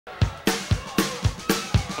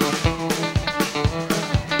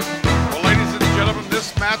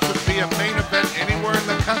match would be a main event anywhere in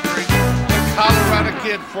the country. The Colorado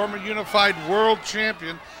Kid, former unified world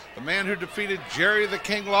champion, the man who defeated Jerry the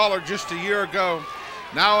King Lawler just a year ago,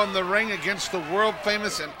 now in the ring against the world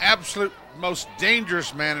famous and absolute most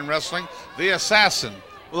dangerous man in wrestling, the Assassin.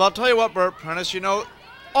 Well, I'll tell you what, Bert, Prentice, you know,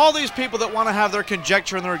 all these people that want to have their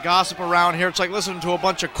conjecture and their gossip around here, it's like listening to a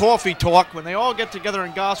bunch of coffee talk when they all get together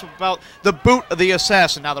and gossip about the boot of the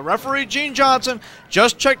Assassin. Now, the referee, Gene Johnson,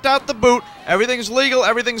 just checked out the boot. Everything's legal.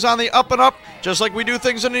 Everything's on the up and up, just like we do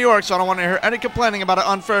things in New York, so I don't want to hear any complaining about an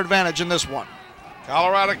unfair advantage in this one.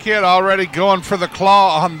 Colorado Kid already going for the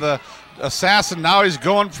claw on the Assassin. Now he's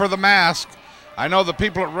going for the mask. I know the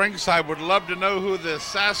people at ringside would love to know who the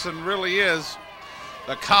Assassin really is.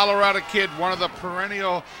 The Colorado Kid, one of the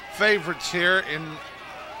perennial favorites here in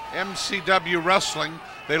MCW wrestling.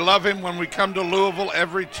 They love him when we come to Louisville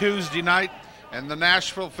every Tuesday night and the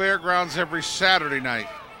Nashville Fairgrounds every Saturday night.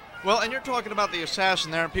 Well, and you're talking about the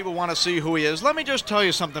Assassin there, and people want to see who he is. Let me just tell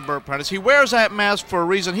you something, Bert Prentice. He wears that mask for a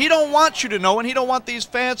reason. He don't want you to know, and he don't want these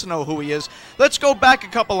fans to know who he is. Let's go back a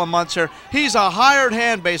couple of months here. He's a hired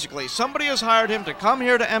hand, basically. Somebody has hired him to come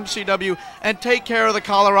here to MCW and take care of the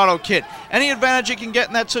Colorado Kid. Any advantage he can get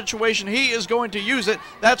in that situation, he is going to use it.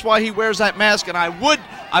 That's why he wears that mask, and I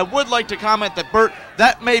would like to comment that, Bert,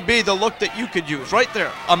 that may be the look that you could use. Right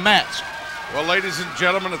there, a mask. Well, ladies and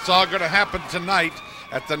gentlemen, it's all going to happen tonight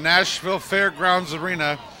at the Nashville Fairgrounds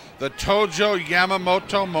Arena, the Tojo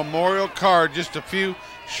Yamamoto Memorial Card, just a few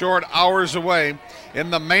short hours away. In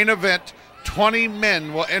the main event, 20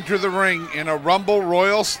 men will enter the ring in a Rumble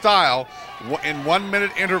Royal style in 1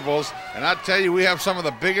 minute intervals. And I tell you, we have some of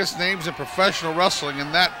the biggest names in professional wrestling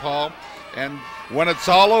in that, Paul. And when it's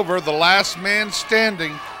all over, the last man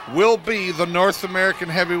standing will be the North American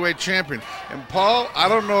Heavyweight Champion. And Paul, I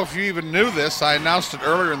don't know if you even knew this. I announced it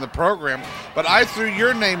earlier in the program, but I threw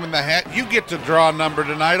your name in the hat. You get to draw a number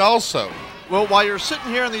tonight also. Well, while you're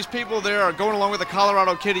sitting here and these people there are going along with the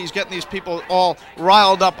Colorado Kid, he's getting these people all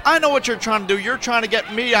riled up. I know what you're trying to do. You're trying to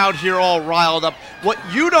get me out here all riled up. What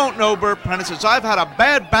you don't know, Bert Prentice, is I've had a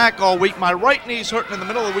bad back all week. My right knee's hurting in the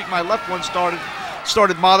middle of the week. My left one started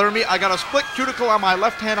bothering me. I got a split cuticle on my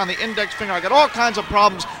left hand on the index finger. I got all kinds of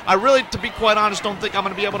problems. I really, to be quite honest, don't think I'm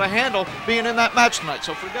going to be able to handle being in that match tonight,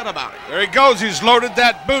 so forget about it. There he goes. He's loaded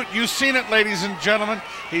that boot. You've seen it, ladies and gentlemen.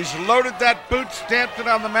 He's loaded that boot, stamped it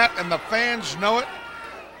on the mat, and the fans know it.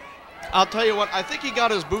 I'll tell you what, I think he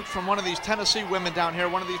got his boot from one of these Tennessee women down here,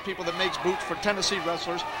 one of these people that makes boots for Tennessee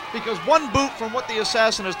wrestlers, because one boot, from what the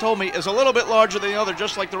Assassin has told me, is a little bit larger than the other,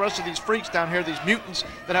 just like the rest of these freaks down here, these mutants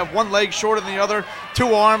that have one leg shorter than the other, 2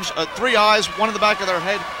 arms, 3 eyes, one in the back of their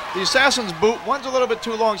head. The Assassin's boot, one's a little bit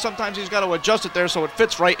too long. Sometimes he's got to adjust it there so it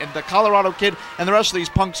fits right, and the Colorado Kid and the rest of these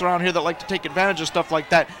punks around here that like to take advantage of stuff like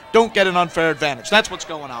that don't get an unfair advantage. That's what's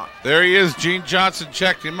going on. There he is. Gene Johnson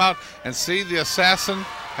checked him out, and see, the Assassin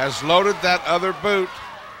has loaded that other boot.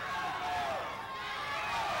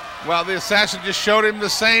 Well, the Assassin just showed him the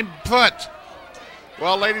same foot.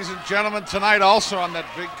 Well, ladies and gentlemen, tonight also on that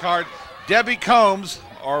big card, Debbie Combs,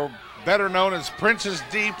 or better known as Princess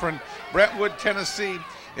D from Brentwood, Tennessee,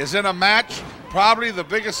 is in a match, probably the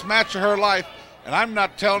biggest match of her life, and I'm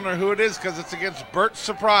not telling her who it is because it's against Bert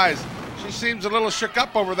Surprise. She seems a little shook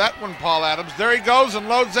up over that one, Paul Adams. There he goes and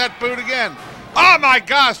loads that boot again. Oh my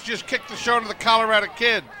gosh, just kicked the shoulder of the Colorado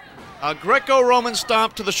Kid. A Greco-Roman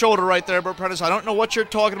stomp to the shoulder right there, Bert Prentice. I don't know what you're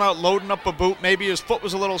talking about, loading up a boot. Maybe his foot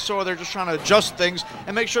was a little sore. They're just trying to adjust things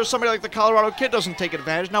and make sure somebody like the Colorado Kid doesn't take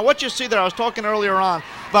advantage. Now, what you see there, I was talking earlier on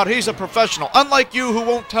about he's a professional. Unlike you, who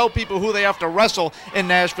won't tell people who they have to wrestle in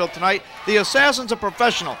Nashville tonight, the Assassin's a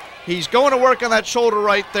professional. He's going to work on that shoulder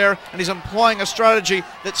right there, and he's employing a strategy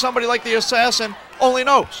that somebody like the Assassin only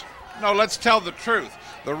knows. No, let's tell the truth.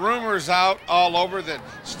 The rumors out all over that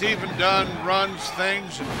Stephen Dunn runs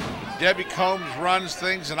things and Debbie Combs runs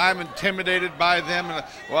things and I'm intimidated by them. And,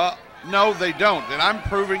 well, no, they don't, and I'm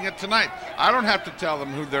proving it tonight. I don't have to tell them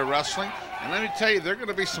who they're wrestling. And let me tell you, they're going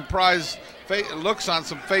to be surprised looks on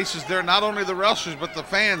some faces there, not only the wrestlers but the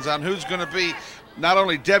fans, on who's going to be not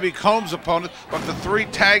only Debbie Combs' opponent, but the 3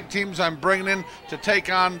 tag teams I'm bringing in to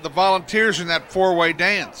take on the Volunteers in that 4-way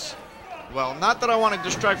dance. Well, not that I want to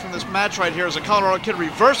distract from this match right here, as the Colorado Kid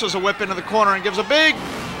reverses a whip into the corner and gives a big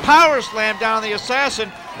power slam down on the Assassin.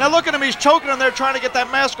 Now look at him, he's choking him there trying to get that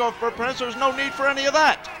mask off, Bert Prentice. There's no need for any of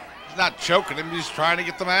that. He's not choking him, he's trying to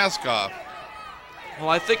get the mask off. Well,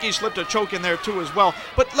 I think he slipped a choke in there too as well.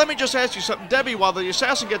 But let me just ask you something, Debbie, while the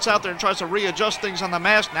Assassin gets out there and tries to readjust things on the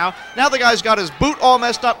mask now the guy's got his boot all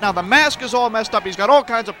messed up, now the mask is all messed up, he's got all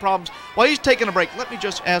kinds of problems. While he's taking a break, let me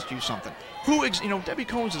just ask you something. Debbie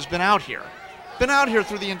Combs has been out here. been out here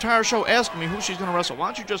through the entire show asking me who she's going to wrestle. Why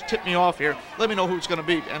don't you just tip me off here? Let me know who it's going to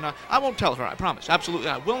be. And I won't tell her, I promise. Absolutely.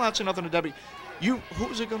 I will not say nothing to Debbie.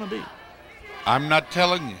 Who's it going to be? I'm not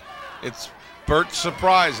telling you. It's Bert's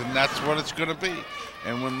surprise, and that's what it's going to be.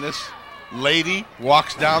 And when this lady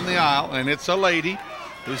walks down the aisle, and it's a lady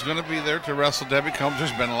who's going to be there to wrestle Debbie Combs.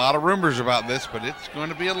 There's been a lot of rumors about this, but it's going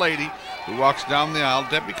to be a lady who walks down the aisle.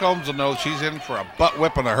 Debbie Combs will know she's in for a butt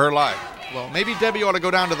whipping of her life. Well, maybe Debbie ought to go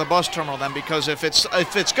down to the bus terminal then, because if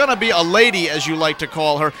it's going to be a lady, as you like to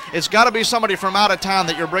call her, it's got to be somebody from out of town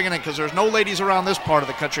that you're bringing in, because there's no ladies around this part of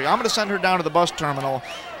the country. I'm going to send her down to the bus terminal,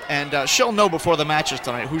 and she'll know before the matches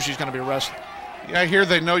tonight who she's going to be wrestling. Yeah, I hear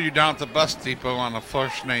they know you down at the bus depot on a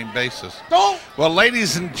first-name basis. No! Well,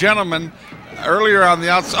 ladies and gentlemen, earlier on the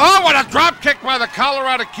outside, oh, what a drop kick by the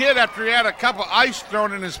Colorado Kid after he had a cup of ice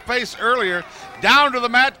thrown in his face earlier. Down to the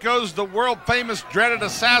mat goes the world-famous dreaded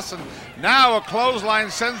assassin. Now a clothesline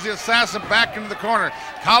sends the assassin back into the corner.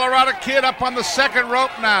 Colorado Kid up on the second rope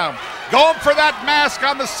now. Going for that mask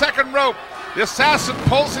on the second rope. The assassin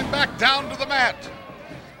pulls him back down to the mat.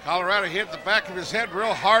 Colorado hit the back of his head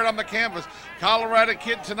real hard on the canvas. Colorado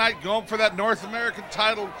Kid tonight going for that North American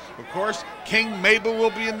title. Of course, King Mabel will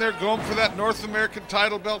be in there going for that North American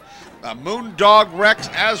title belt. Moondog Rex,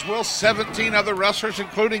 as will 17 other wrestlers,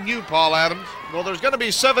 including you, Paul Adams. Well, there's going to be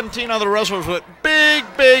 17 other wrestlers with big,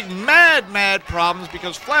 mad problems,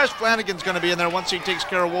 because Flash Flanagan's going to be in there once he takes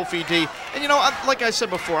care of Wolfie D. And, like I said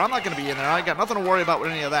before, I'm not going to be in there. I got nothing to worry about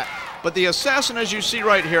with any of that. But the assassin, as you see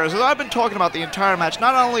right here, as I've been talking about the entire match,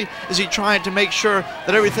 not only is he trying to make sure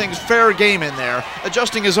that everything's fair game in there,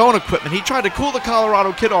 adjusting his own equipment, he tried to cool the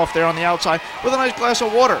Colorado Kid off there on the outside with a nice glass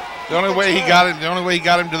of water. The only way he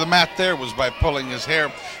got him to the mat there was by pulling his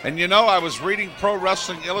hair. And I was reading Pro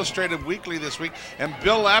Wrestling Illustrated Weekly this week, and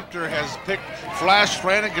Bill Apter has picked Flash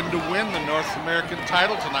Flanagan to win the North American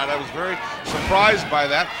title tonight. I was very surprised by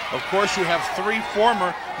that. Of course, you have 3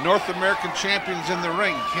 former North American champions in the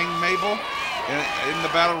ring: King Mabel in the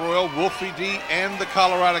Battle Royal, Wolfie D, and the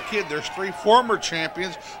Colorado Kid. There's 3 former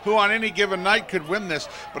champions who on any given night could win this.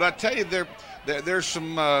 But I tell you, there's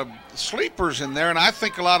some sleepers in there, and I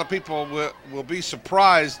think a lot of people will be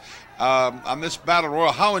surprised on this Battle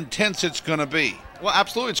Royal how intense it's going to be. Well,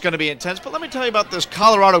 absolutely it's going to be intense, but let me tell you about this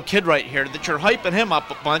Colorado Kid right here, that you're hyping him up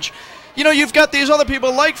a bunch. You've got these other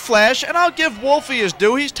people like Flash, and I'll give Wolfie his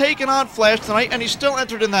due. He's taken on Flash tonight, and he's still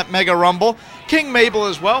entered in that Mega Rumble. King Mabel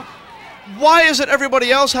as well. Why is it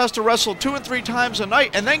everybody else has to wrestle 2 and 3 times a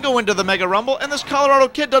night and then go into the Mega Rumble, and this Colorado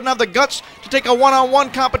Kid doesn't have the guts to take a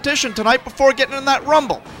one-on-one competition tonight before getting in that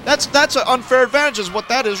Rumble? That's an unfair advantage is what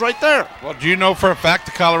that is right there. Well, do you know for a fact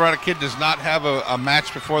the Colorado Kid does not have a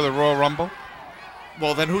match before the Royal Rumble?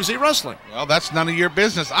 Well, then who's he wrestling? Well, that's none of your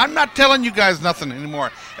business. I'm not telling you guys nothing anymore.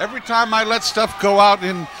 Every time I let stuff go out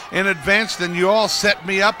in advance, then you all set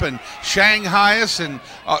me up and Shanghai us, and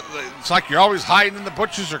it's like you're always hiding in the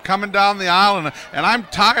bushes or coming down the aisle, and I'm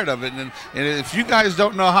tired of it. And if you guys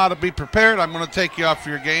don't know how to be prepared, I'm going to take you off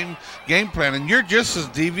your game plan, and you're just as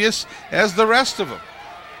devious as the rest of them.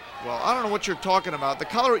 Well, I don't know what you're talking about.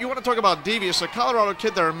 You want to talk about devious? The Colorado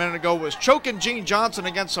Kid there a minute ago was choking Gene Johnson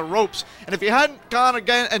against the ropes. And if you hadn't gone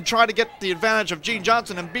again and tried to get the advantage of Gene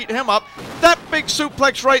Johnson and beat him up, that big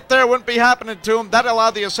suplex right there wouldn't be happening to him. That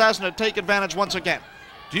allowed the assassin to take advantage once again.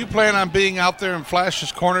 Do you plan on being out there in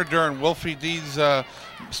Flash's corner during Wolfie D's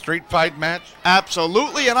street fight match?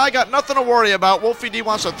 Absolutely, and I got nothing to worry about. Wolfie D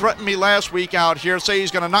wants to threaten me last week out here, say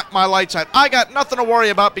he's going to knock my lights out. I got nothing to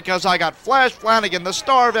worry about because I got Flash Flanagan, the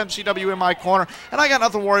star of MCW, in my corner, and I got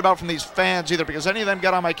nothing to worry about from these fans either, because any of them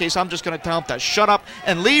get on my case, I'm just going to tell them to shut up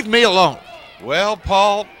and leave me alone. Well,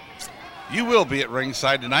 Paul, you will be at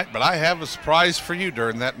ringside tonight, but I have a surprise for you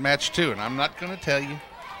during that match too, and I'm not going to tell you.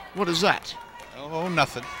 What is that? Oh,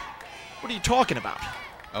 nothing. What are you talking about?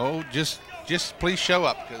 Oh, just please show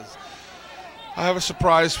up, because I have a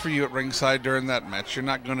surprise for you at ringside during that match. You're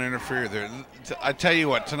not going to interfere there. I tell you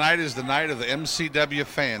what, tonight is the night of the MCW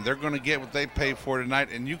fan. They're going to get what they pay for tonight,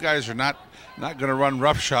 and you guys are not going to run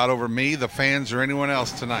roughshod over me, the fans, or anyone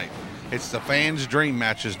else tonight. It's the fans' dream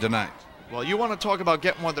matches tonight. Well, you want to talk about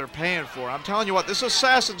getting what they're paying for. I'm telling you what, this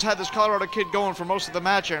assassin's had this Colorado Kid going for most of the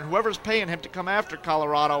match, and whoever's paying him to come after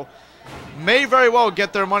Colorado may very well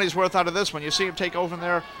get their money's worth out of this one. You see him take over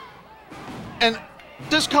there. And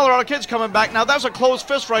this Colorado Kid's coming back. Now, that's a closed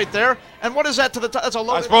fist right there. And what is that to the top? That's a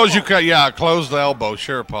loaded I suppose elbow. you could, close the elbow.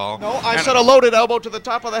 Sure, Paul. No, I said a loaded elbow to the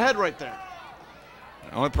top of the head right there.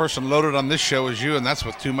 The only person loaded on this show is you, and that's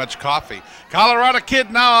with too much coffee. Colorado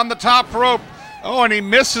Kid now on the top rope. Oh, and he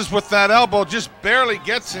misses with that elbow. Just barely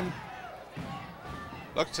gets him.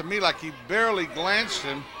 Looks to me like he barely glanced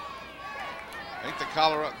him. I think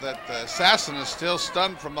the Assassin is still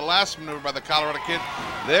stunned from the last maneuver by the Colorado Kid.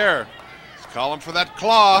 There, he's calling for that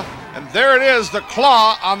claw, and there it is, the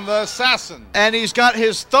claw on the Assassin. And he's got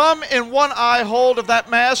his thumb in one eye hold of that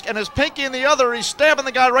mask and his pinky in the other. He's stabbing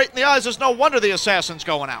the guy right in the eyes. There's no wonder the Assassin's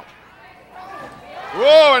going out.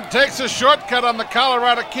 Whoa, and takes a shortcut on the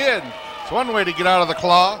Colorado Kid. It's one way to get out of the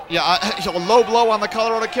claw. Yeah, a low blow on the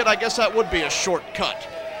Colorado Kid, I guess that would be a shortcut.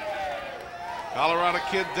 Colorado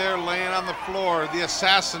Kid there laying on the floor. The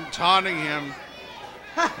Assassin taunting him.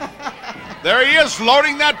 There he is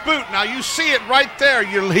loading that boot. Now you see it right there.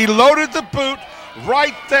 He loaded the boot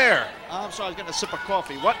right there. I'm sorry, I was getting a sip of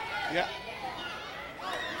coffee. What? Yeah.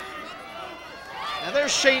 Now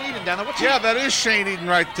there's Shane Eden down there. Yeah, that is Shane Eden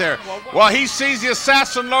right there. Well, he sees the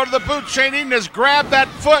Assassin loaded the boot. Shane Eden has grabbed that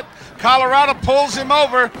foot. Colorado pulls him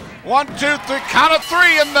over. 1, 2, 3, count of 3,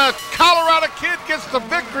 and the Colorado Kid gets the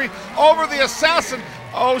victory over the Assassin.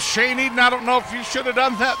 Oh, Shane Eden, I don't know if you should have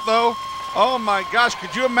done that, though. Oh, my gosh,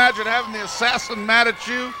 could you imagine having the Assassin mad at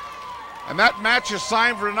you? And that match is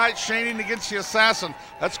signed for tonight, Shane Eden against the Assassin.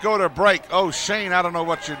 Let's go to break. Oh, Shane, I don't know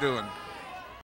what you're doing.